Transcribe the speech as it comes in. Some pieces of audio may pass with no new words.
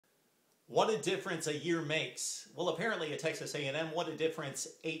What a difference a year makes. Well, apparently at Texas A&M, what a difference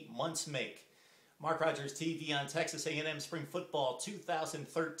 8 months make. Mark Rogers TV on Texas A&M Spring Football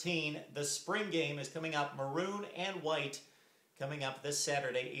 2013. The spring game is coming up maroon and white, coming up this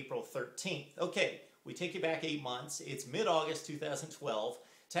Saturday, April 13th. Okay, we take you back 8 months. It's mid-August 2012.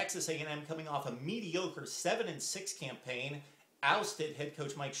 Texas A&M coming off a mediocre 7-6 campaign, ousted head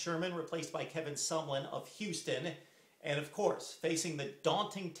coach Mike Sherman, replaced by Kevin Sumlin of Houston, and of course, facing the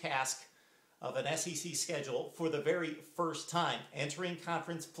daunting task of an SEC schedule for the very first time, entering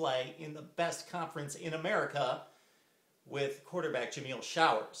conference play in the best conference in America with quarterback Jamil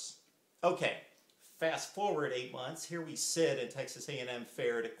Showers. Okay, fast forward 8 months, here we sit, and Texas A&M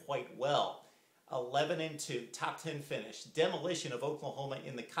fared quite well. 11-2, top 10 finish, demolition of Oklahoma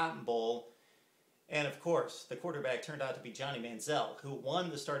in the Cotton Bowl, and of course, the quarterback turned out to be Johnny Manziel, who won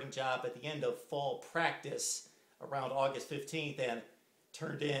the starting job at the end of fall practice around August 15th and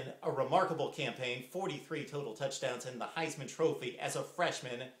turned in a remarkable campaign, 43 total touchdowns and the Heisman Trophy as a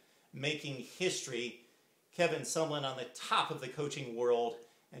freshman, making history. Kevin Sumlin on the top of the coaching world,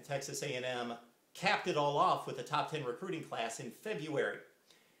 and Texas A&M capped it all off with a top 10 recruiting class in February.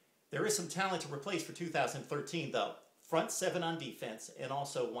 There is some talent to replace for 2013, though. Front seven on defense and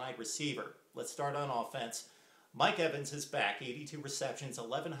also wide receiver. Let's start on offense. Mike Evans is back, 82 receptions,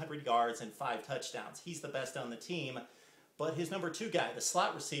 1,100 yards, and 5 touchdowns. He's the best on the team. But his number 2 guy, the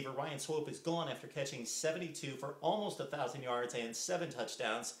slot receiver, Ryan Swope, is gone after catching 72 for almost 1,000 yards and 7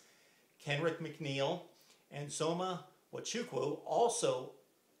 touchdowns. Kenrick McNeil and Zoma Wachukwu also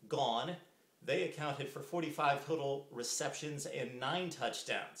gone. They accounted for 45 total receptions and 9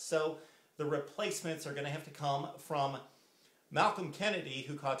 touchdowns. So the replacements are going to have to come from Malcolm Kennedy,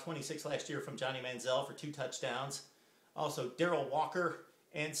 who caught 26 last year from Johnny Manziel for 2 touchdowns. Also Darrell Walker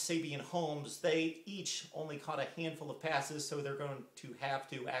and Sabian Holmes, they each only caught a handful of passes, so they're going to have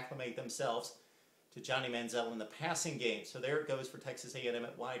to acclimate themselves to Johnny Manziel in the passing game. So there it goes for Texas A&M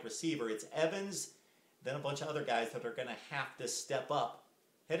at wide receiver. It's Evans, then a bunch of other guys that are going to have to step up.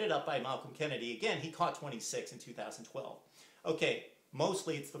 Headed up by Malcolm Kennedy. Again, he caught 26 in 2012. Okay,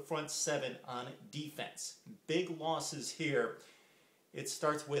 mostly it's the front seven on defense. Big losses here. It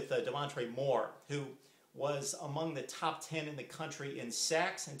starts with Devontre Moore, who was among the top 10 in the country in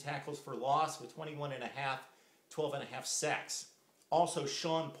sacks and tackles for loss with 21.5, 12.5 sacks. Also,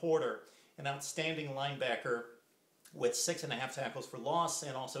 Sean Porter, an outstanding linebacker with 6.5 tackles for loss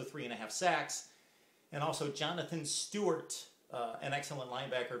and also 3.5 sacks. And also Jonathan Stewart, an excellent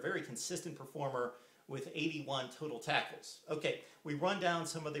linebacker, very consistent performer with 81 total tackles. Okay, we run down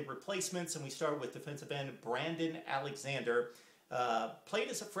some of the replacements, and we start with defensive end Brandon Alexander. Played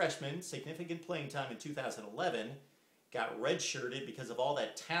as a freshman, significant playing time in 2011, got redshirted because of all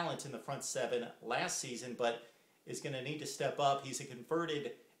that talent in the front seven last season, but is going to need to step up. He's a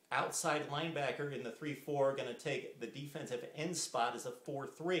converted outside linebacker in the 3-4, going to take the defensive end spot as a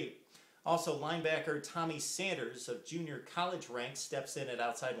 4-3. Also, linebacker Tommy Sanders of junior college ranks steps in at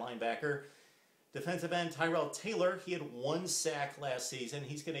outside linebacker. Defensive end Tyrell Taylor, he had 1 sack last season.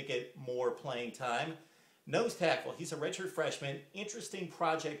 He's going to get more playing time. Nose tackle, he's a redshirt freshman. Interesting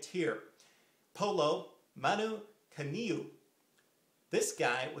project here. Polo Manu Kaniu. This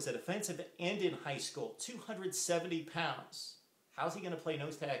guy was a defensive end in high school, 270 pounds. How's he going to play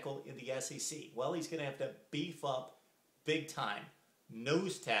nose tackle in the SEC? Well, he's going to have to beef up big time.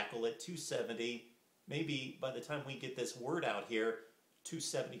 Nose tackle at 270. Maybe by the time we get this word out here,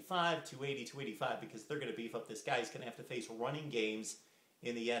 275, 280, 285, because they're going to beef up this guy. He's going to have to face running games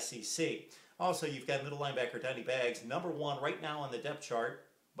in the SEC. Also, you've got middle linebacker Donnie Baggs, number 1 right now on the depth chart,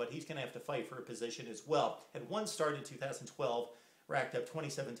 but he's going to have to fight for a position as well. Had 1 start in 2012, racked up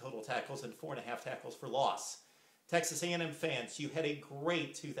 27 total tackles and 4.5 tackles for loss. Texas A&M fans, you had a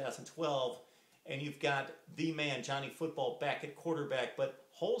great 2012, and you've got the man, Johnny Football, back at quarterback, but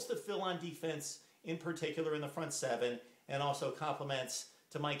holes to fill on defense, in particular in the front seven, and also compliments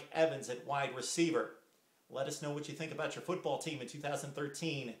to Mike Evans at wide receiver. Let us know what you think about your football team in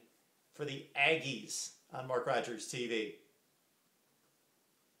 2013 for the Aggies on Mark Rogers TV.